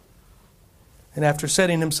like that. And after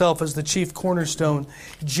setting himself as the chief cornerstone,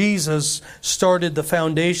 Jesus started the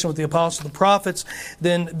foundation with the apostles and the prophets,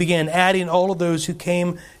 then began adding all of those who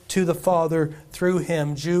came to the Father through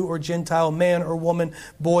him, Jew or Gentile, man or woman,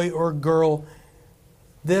 boy or girl.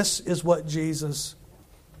 This is what Jesus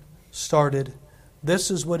started. This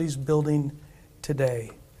is what He's building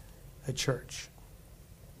today, a church.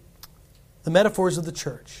 The metaphors of the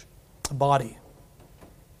church: a body,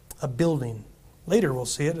 a building. Later we'll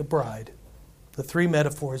see it, a bride. The three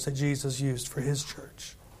metaphors that Jesus used for His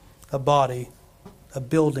church: a body, a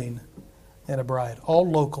building, and a bride. All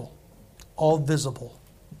local, all visible.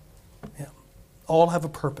 Yeah. All have a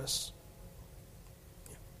purpose.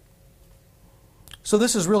 Yeah. So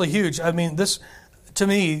this is really huge. I mean, this, to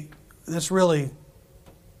me, this really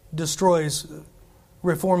destroys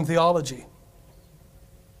Reformed theology.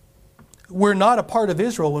 We're not a part of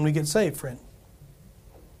Israel when we get saved, friend.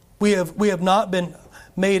 We have not been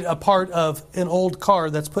made a part of an old car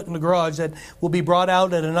that's put in the garage that will be brought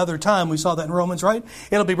out at another time. We saw that in Romans, right?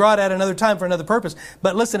 It'll be brought out another time for another purpose.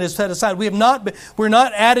 But listen, it's set aside. We're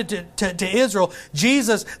not added to Israel.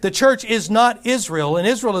 Jesus, the church, is not Israel, and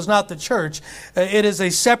Israel is not the church. It is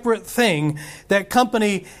a separate thing. That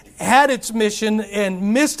company had its mission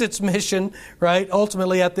and missed its mission, right?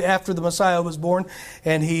 Ultimately, after the Messiah was born,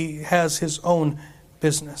 and He has His own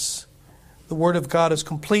business. The Word of God is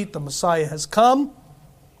complete. The Messiah has come.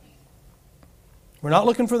 We're not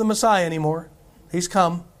looking for the Messiah anymore. He's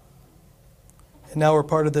come. And now we're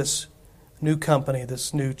part of this new company,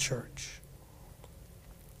 this new church.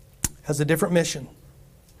 Has a different mission.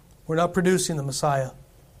 We're not producing the Messiah.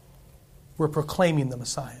 We're proclaiming the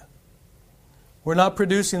Messiah. We're not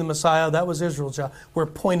producing the Messiah. That was Israel's job. We're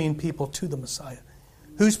pointing people to the Messiah.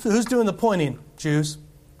 Who's doing the pointing? Jews,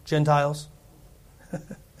 Gentiles.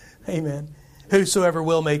 Amen. Whosoever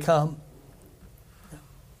will may come.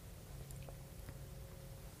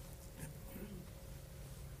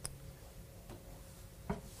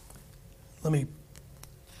 Let me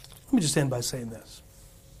just end by saying this.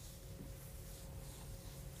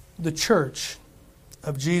 The church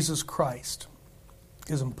of Jesus Christ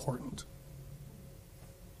is important.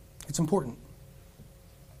 It's important.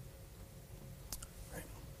 Right.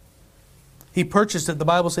 He purchased it. The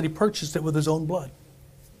Bible said He purchased it with His own blood.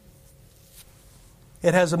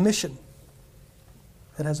 It has a mission.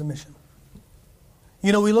 It has a mission.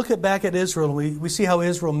 You know, we look back at Israel and we see how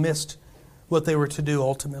Israel missed what they were to do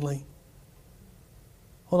ultimately.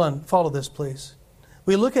 Hold on, follow this, please.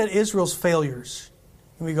 We look at Israel's failures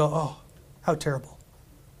and we go, oh, how terrible.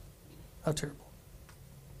 How terrible.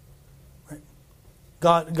 Right?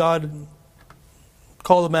 God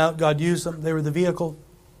called them out. God used them. They were the vehicle,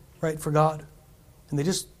 right, for God. And they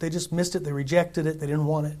just missed it. They rejected it. They didn't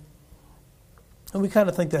want it. And we kind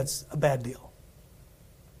of think that's a bad deal.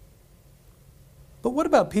 But what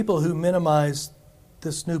about people who minimize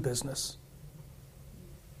this new business?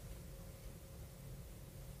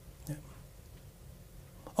 Yeah.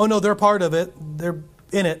 Oh no, they're part of it. They're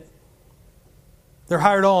in it. They're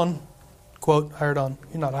hired on. Quote, hired on.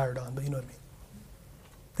 You're not hired on, but you know what I mean.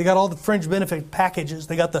 They got all the fringe benefit packages.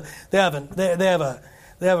 They have a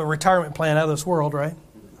retirement plan out of this world, right?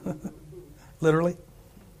 Literally.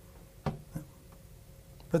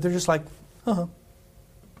 But they're just like, oh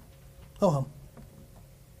hum.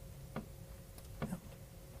 Yeah.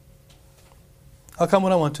 I'll come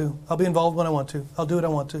when I want to. I'll be involved when I want to. I'll do what I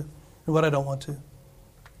want to and what I don't want to.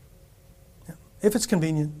 Yeah. If it's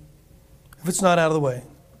convenient. If it's not out of the way.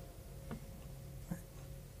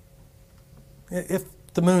 If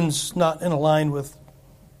the moon's not in a line with,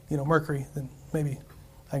 Mercury, then maybe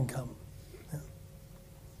I can come.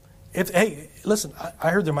 Yeah. Hey, listen,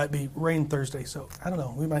 I heard there might be rain Thursday, so I don't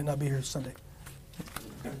know. We might not be here Sunday.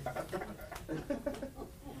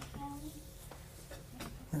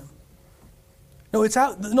 Yeah. No, it's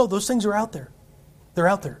out. No, those things are out there. They're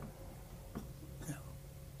out there. Yeah.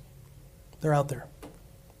 They're out there.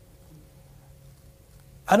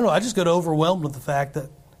 I don't know. I just get overwhelmed with the fact that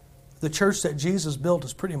the church that Jesus built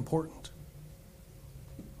is pretty important.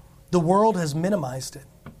 The world has minimized it.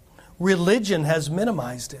 Religion has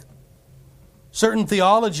minimized it. Certain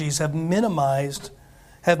theologies have minimized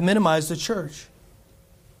the church.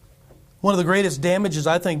 One of the greatest damages,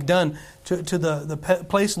 I think, done to the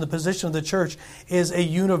place and the position of the church is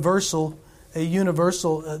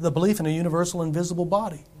the belief in a universal invisible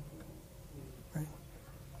body. Right?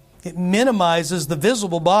 It minimizes the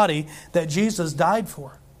visible body that Jesus died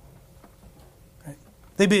for. Right?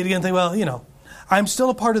 They begin to think, well, I'm still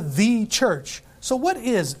a part of the church. So what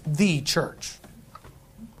is the church?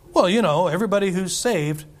 Well, everybody who's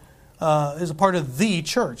saved is a part of the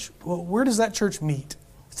church. Well, where does that church meet?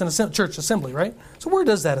 It's in a church assembly, right? So where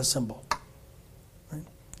does that assemble? Right?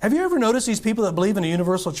 Have you ever noticed these people that believe in a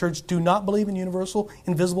universal church do not believe in universal,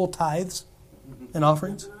 invisible tithes and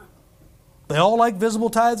offerings? They all like visible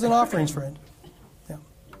tithes and offerings, friend. Yeah.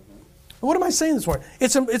 What am I saying this for?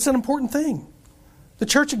 It's an important thing. The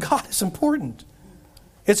church of God is important.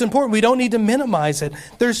 It's important. We don't need to minimize it.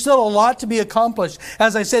 There's still a lot to be accomplished.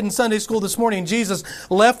 As I said in Sunday school this morning, Jesus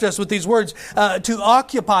left us with these words, to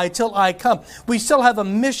occupy till I come. We still have a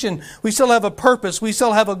mission. We still have a purpose. We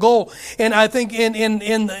still have a goal. And I think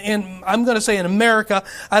I'm going to say in America,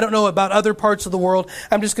 I don't know about other parts of the world,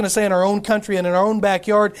 I'm just going to say in our own country and in our own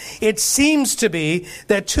backyard, it seems to be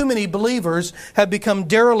that too many believers have become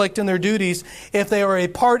derelict in their duties if they are a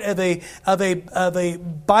part of a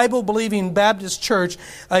Bible-believing Baptist church,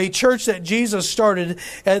 a church that Jesus started.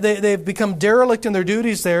 They've become derelict in their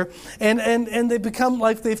duties there, and they've become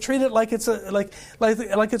like they've treated it like it's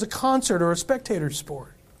a concert or a spectator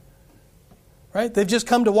sport. Right? They've just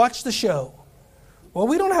come to watch the show. Well,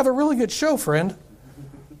 we don't have a really good show, friend.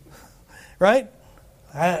 Right?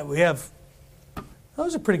 We have.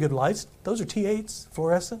 Those are pretty good lights. Those are T8s,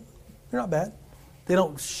 fluorescent. They're not bad. They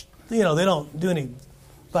don't. They don't do any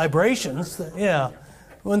vibrations. Yeah.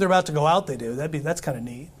 When they're about to go out, they do. That's kind of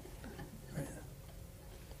neat.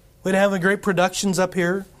 We'd have great productions up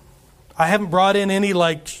here. I haven't brought in any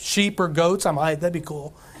like sheep or goats. That'd be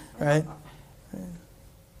cool, right?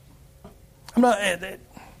 I'm not.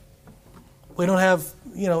 We don't have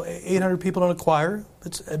 800 people in a choir.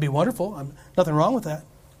 It'd be wonderful. Nothing wrong with that.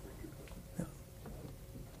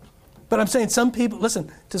 But I'm saying some people.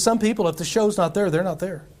 Listen, to some people, if the show's not there, they're not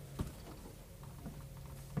there.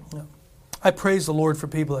 I praise the Lord for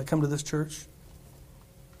people that come to this church.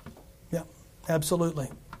 Yeah, absolutely.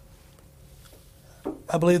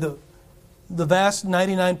 I believe the vast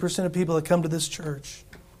 99% of people that come to this church,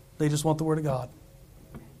 they just want the Word of God.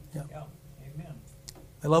 Yeah. Amen.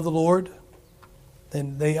 They love the Lord.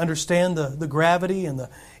 And they understand the gravity and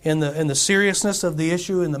the seriousness of the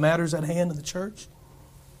issue and the matters at hand in the church.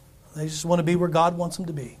 They just want to be where God wants them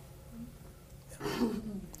to be. Yeah.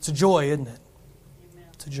 It's a joy, isn't it? Amen.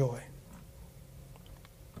 It's a joy.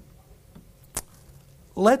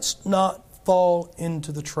 Let's not fall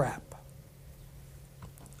into the trap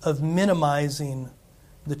of minimizing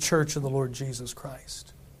the church of the Lord Jesus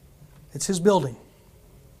Christ. It's His building.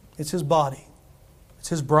 It's His body. It's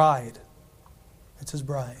His bride. It's His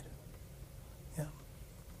bride. Yeah.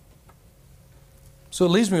 So it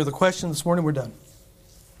leaves me with a question this morning. We're done.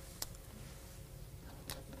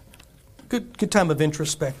 Good time of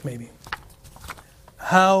introspect, maybe.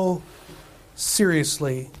 How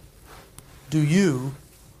seriously do you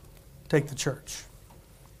take the church?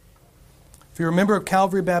 If you're a member of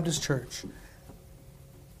Calvary Baptist Church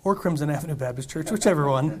or Crimson Avenue Baptist Church, whichever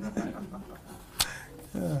one.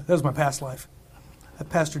 That was my past life. I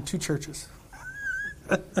pastored 2 churches.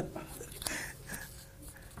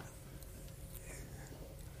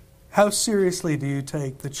 How seriously do you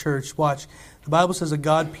take the church? Watch. The Bible says that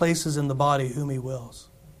God places in the body whom He wills.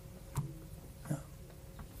 Yeah.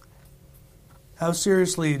 How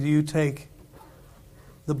seriously do you take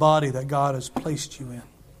the body that God has placed you in?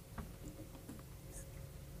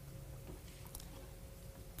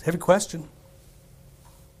 Heavy question.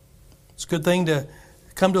 It's a good thing to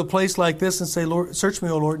come to a place like this and say, Lord, search me,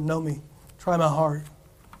 O Lord, and know me. Try my heart.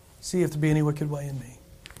 See if there be any wicked way in me.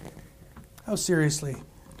 How seriously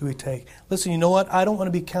do we take? Listen, you know what? I don't want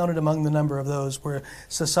to be counted among the number of those where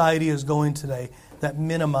society is going today that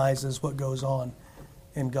minimizes what goes on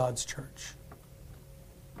in God's church.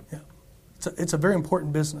 Yeah. It's a very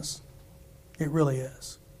important business. It really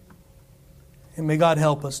is. And may God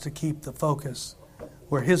help us to keep the focus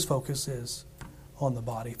where His focus is, on the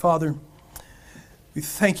body. Father, we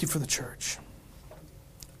thank You for the church.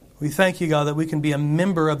 We thank You, God, that we can be a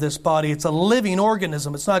member of this body. It's a living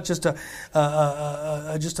organism. It's not just a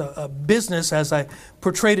business as I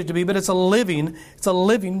portrayed it to be, but it's a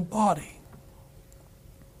living body.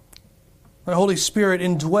 The Holy Spirit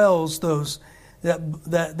indwells those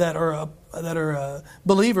that are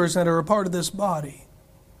believers that are a part of this body.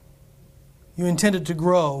 You intended to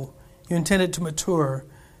grow. You intended to mature.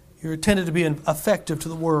 You're intended to be effective to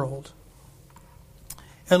the world.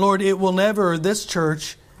 And Lord, it will never, this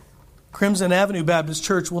church, Crimson Avenue Baptist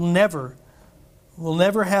Church, will never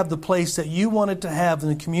have the place that You wanted to have in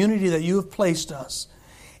the community that You have placed us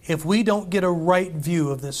if we don't get a right view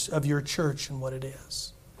of Your church and what it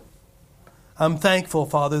is. I'm thankful,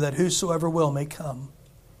 Father, that whosoever will may come.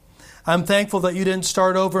 I'm thankful that You didn't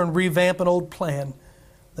start over and revamp an old plan,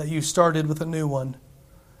 that You started with a new one,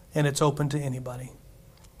 and it's open to anybody.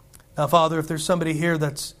 Now, Father, if there's somebody here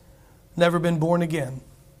that's never been born again,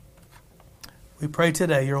 we pray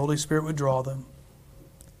today Your Holy Spirit would draw them.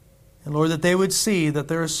 And Lord, that they would see that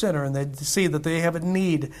they're a sinner, and they'd see that they have a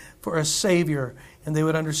need for a Savior, and they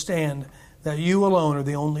would understand that You alone are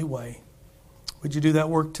the only way. Would You do that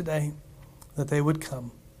work today, that they would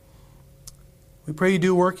come? We pray You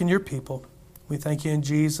do work in Your people. We thank you in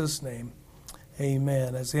Jesus' name.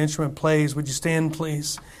 Amen. As the instrument plays, would you stand,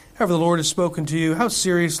 please? However the Lord has spoken to you, how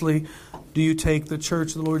seriously do you take the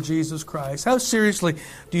church of the Lord Jesus Christ? How seriously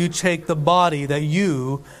do you take the body that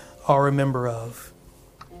you are a member of?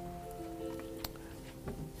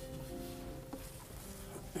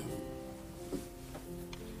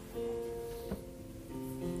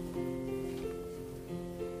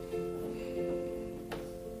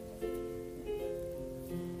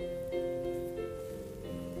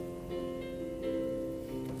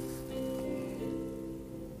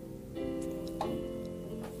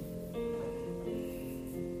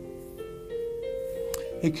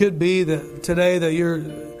 It could be that today that you're,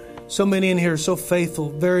 so many in here are so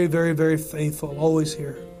faithful, very, very, very faithful, always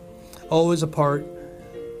here, always a part,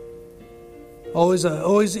 always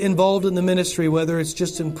involved in the ministry, whether it's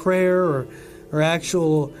just in prayer or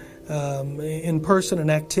actual in person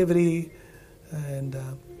and activity. And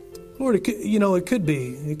Lord, it could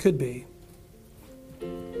be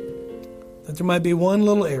that there might be one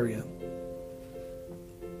little area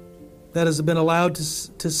that has been allowed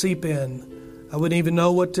to seep in. I wouldn't even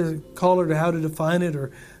know what to call it or how to define it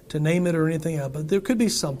or to name it or anything else. But there could be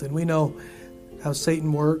something. We know how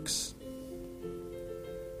Satan works.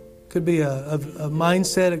 It could be a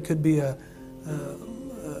mindset. It could be a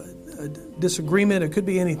disagreement. It could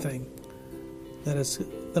be anything that has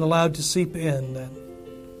been allowed to seep in that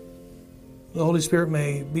the Holy Spirit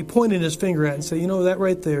may be pointing His finger at and say, that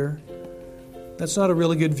right there, that's not a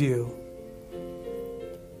really good view.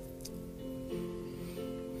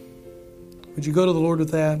 Would you go to the Lord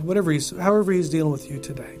with that? However He's dealing with you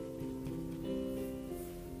today.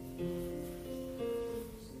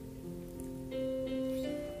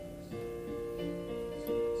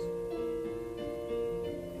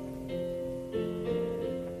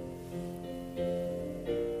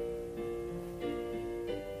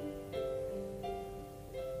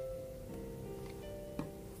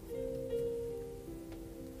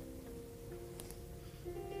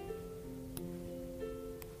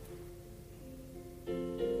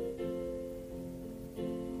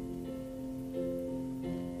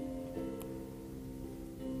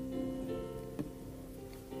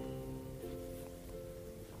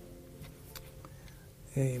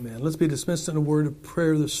 Amen. Let's be dismissed in a word of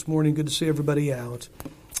prayer this morning. Good to see everybody out.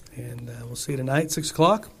 And we'll see you tonight, 6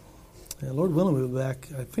 o'clock. And Lord willing, we'll be back.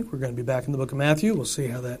 I think we're going to be back in the book of Matthew. We'll see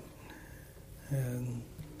how that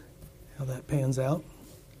pans out.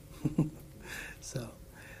 So,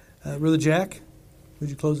 Brother Jack, would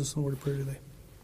you close us in a word of prayer today?